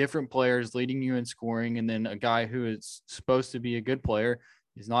looking at a different players leading you in scoring, and then a guy who is supposed to be a good player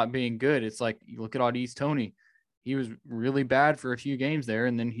is not being good. It's like you look at Au'Diese Toney. He was really bad for a few games there,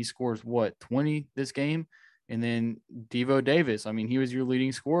 and then he scores 20 this game. And then Devo Davis, I mean, he was your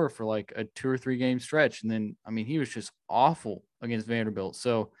leading scorer for like a 2 or 3 game stretch. And then, I mean, he was just awful against Vanderbilt.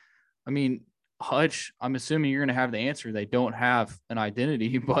 So, I mean, Hutch, I'm assuming you're going to have the answer. They don't have an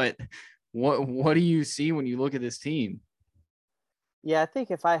identity, but what do you see when you look at this team? Yeah, I think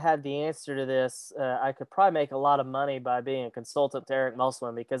if I had the answer to this, I could probably make a lot of money by being a consultant to Eric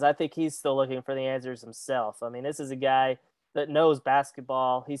Musselman, because I think he's still looking for the answers himself. I mean, this is a guy that knows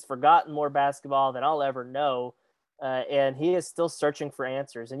basketball. He's forgotten more basketball than I'll ever know, and he is still searching for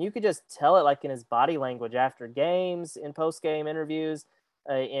answers. And you could just tell it like in his body language after games, in post-game interviews,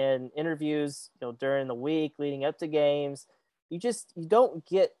 in interviews, during the week leading up to games. You don't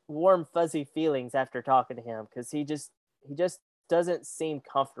get warm, fuzzy feelings after talking to him, because he just doesn't seem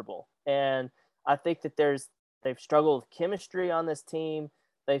comfortable. And I think that they've struggled with chemistry on this team.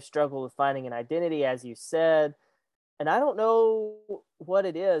 They've struggled with finding an identity, as you said. And I don't know what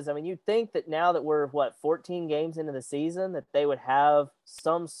it is. I mean, you'd think that now that we're 14 games into the season, that they would have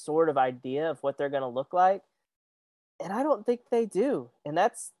some sort of idea of what they're going to look like. And I don't think they do. And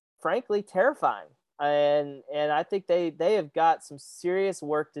that's frankly terrifying. And I think they have got some serious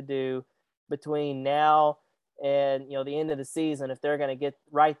work to do between now and the end of the season if they're going to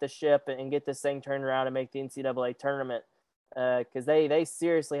right the ship and get this thing turned around and make the NCAA tournament, because they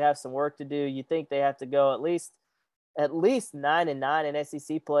seriously have some work to do. You think they have to go at least 9-9 in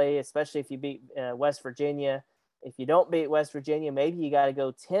SEC play, especially if you beat West Virginia. If you don't beat West Virginia, maybe you got to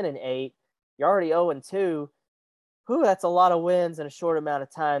go 10-8. You're already 0-2. Whew, that's a lot of wins in a short amount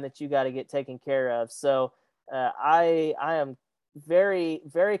of time that you got to get taken care of. So I am very,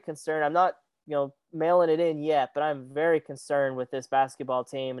 very concerned. I'm not mailing it in yet, but I'm very concerned with this basketball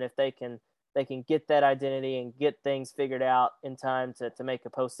team, and if they can get that identity and get things figured out in time to make a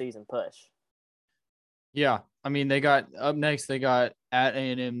postseason push. Yeah, I mean, they got up next. They got at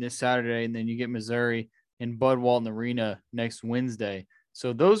A&M this Saturday, and then you get Missouri in Bud Walton Arena next Wednesday.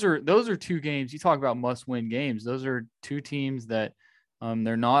 So those are 2 games. You talk about must-win games. Those are 2 teams that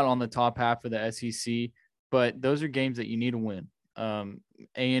they're not on the top half of the SEC, but those are games that you need to win.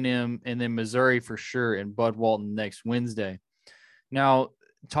 A&M and then Missouri for sure, and Bud Walton next Wednesday. Now,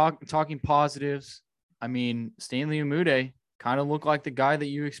 talking positives, I mean, Stanley Umude kind of looked like the guy that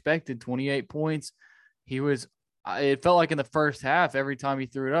you expected. 28 points. It felt like in the first half, every time he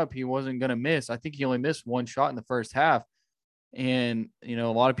threw it up, he wasn't going to miss. I think he only missed 1 shot in the first half. And, a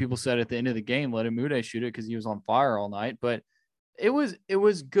lot of people said at the end of the game, let Umude shoot it because he was on fire all night. But it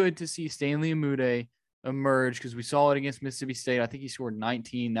was good to see Stanley Umude emerge, because we saw it against Mississippi State. I think he scored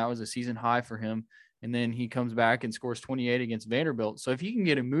 19. That was a season high for him. And then he comes back and scores 28 against Vanderbilt. So if you can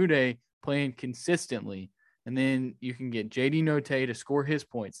get Umude playing consistently, and then you can get JD Notae to score his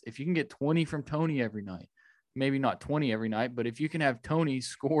points, if you can get 20 from Toney every night, maybe not 20 every night, but if you can have Toney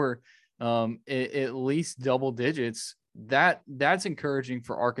score at least double digits, that's encouraging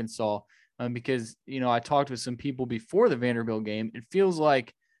for Arkansas. Because, I talked with some people before the Vanderbilt game. It feels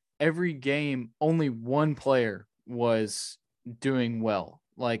like every game, only one player was doing well.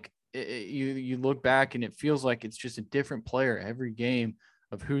 Like you look back and it feels like it's just a different player every game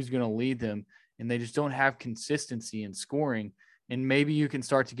of who's going to lead them. And they just don't have consistency in scoring. And maybe you can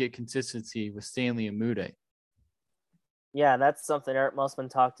start to get consistency with Stanley Umude. Yeah, that's something Eric Musselman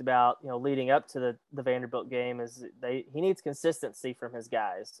talked about, leading up to the Vanderbilt game, is he needs consistency from his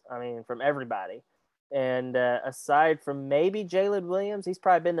guys. I mean, from everybody. And aside from maybe Jalen Williams, he's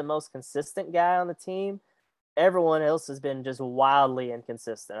probably been the most consistent guy on the team. Everyone else has been just wildly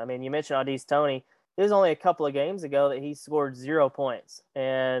inconsistent. I mean, you mentioned Au'Diese Toney. It was only a couple of games ago that he scored 0 points.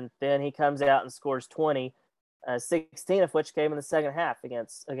 And then he comes out and scores 20, 16 of which came in the second half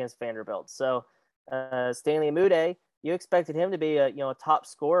against Vanderbilt. So Stanley Umude, you expected him to be a top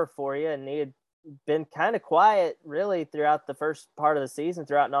scorer for you, and he had been kind of quiet really throughout the first part of the season,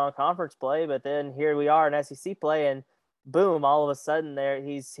 throughout non-conference play. But then here we are in SEC play, and boom, all of a sudden there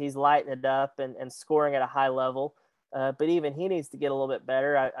he's lighting it up and scoring at a high level. But even he needs to get a little bit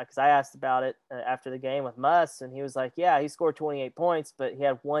better, because I asked about it after the game with Muss, and he was like, yeah, he scored 28 points, but he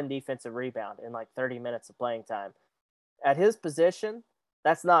had one defensive rebound in like 30 minutes of playing time. At his position,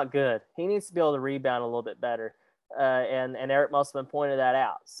 that's not good. He needs to be able to rebound a little bit better, and Eric Musselman pointed that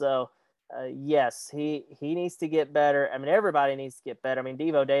out. So, yes, he needs to get better. I mean, everybody needs to get better. I mean,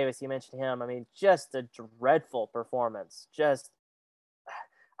 Devo Davis, you mentioned him. I mean, just a dreadful performance.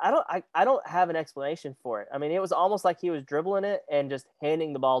 I don't have an explanation for it. I mean, it was almost like he was dribbling it and just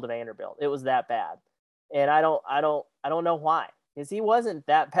handing the ball to Vanderbilt. It was that bad. And I don't know why, because he wasn't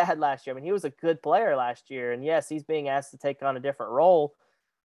that bad last year. I mean, he was a good player last year, and yes, he's being asked to take on a different role,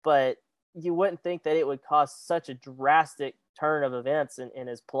 but you wouldn't think that it would cause such a drastic turn of events in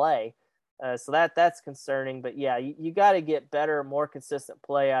his play. So that's concerning, but yeah, you got to get better, more consistent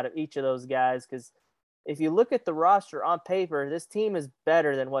play out of each of those guys, because if you look at the roster on paper, this team is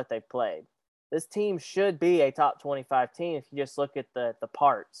better than what they played. This team should be a top 25 team if you just look at the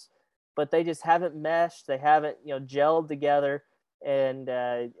parts, but they just haven't meshed. They haven't, gelled together and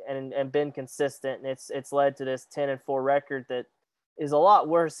been consistent. And it's led to this 10-4 record that is a lot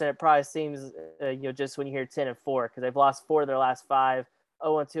worse than it probably seems, just when you hear 10-4, because they've lost 4 of their last 5,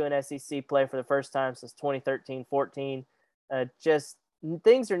 0-2 in SEC play for the first time since 2013-14. Just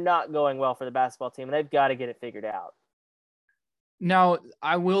things are not going well for the basketball team, and they've got to get it figured out. Now,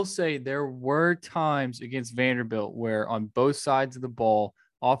 I will say there were times against Vanderbilt where on both sides of the ball,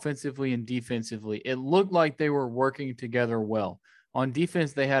 offensively and defensively, it looked like they were working together well. On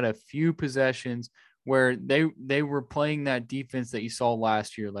defense, they had a few possessions where they were playing that defense that you saw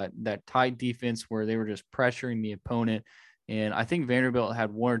last year, that tight defense where they were just pressuring the opponent. And I think Vanderbilt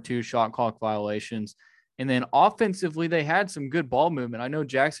had 1 or 2 shot clock violations. And then offensively, they had some good ball movement. I know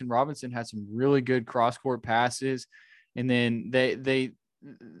Jackson Robinson had some really good cross-court passes. And then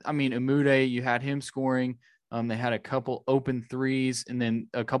Umude, you had him scoring. They had a couple open threes and then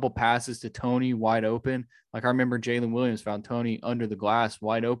a couple passes to Tony wide open. Like I remember Jalen Williams found Tony under the glass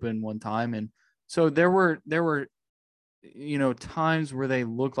wide open one time. And so there were times where they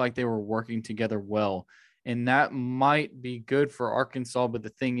looked like they were working together well. And that might be good for Arkansas. But the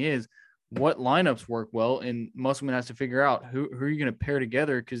thing is, what lineups work well, and Musselman has to figure out who are you going to pair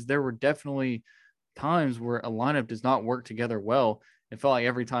together, because there were definitely times where a lineup does not work together well. It felt like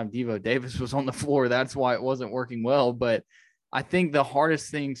every time Devo Davis was on the floor, that's why it wasn't working well. But I think the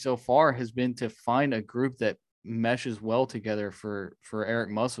hardest thing so far has been to find a group that meshes well together for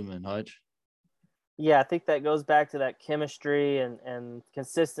Eric Musselman, Hutch. Yeah, I think that goes back to that chemistry and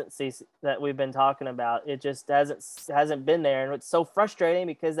consistency that we've been talking about. It just hasn't been there, and it's so frustrating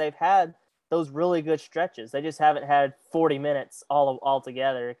because they've had those really good stretches. They just haven't had 40 minutes all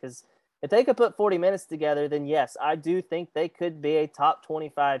together, because if they could put 40 minutes together, then yes, I do think they could be a top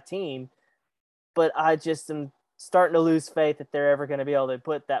 25 team, but I just am starting to lose faith that they're ever going to be able to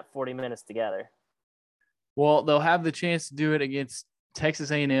put that 40 minutes together. Well, they'll have the chance to do it against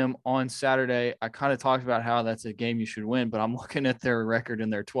Texas A&M on Saturday. I kind of talked about how that's a game you should win, but I'm looking at their record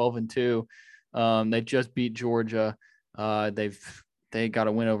and they're 12-2. They just beat Georgia. They got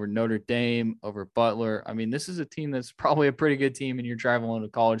a win over Notre Dame, over Butler. I mean, this is a team that's probably a pretty good team, and you're traveling to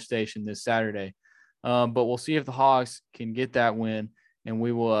College Station this Saturday. But we'll see if the Hawks can get that win, and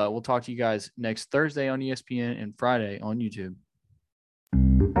we'll talk to you guys next Thursday on ESPN and Friday on YouTube.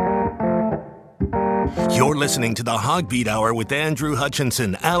 You're listening to the Hog Beat Hour with Andrew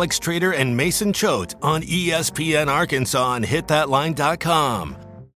Hutchinson, Alex Trader, and Mason Choate on ESPN Arkansas and HitThatLine.com.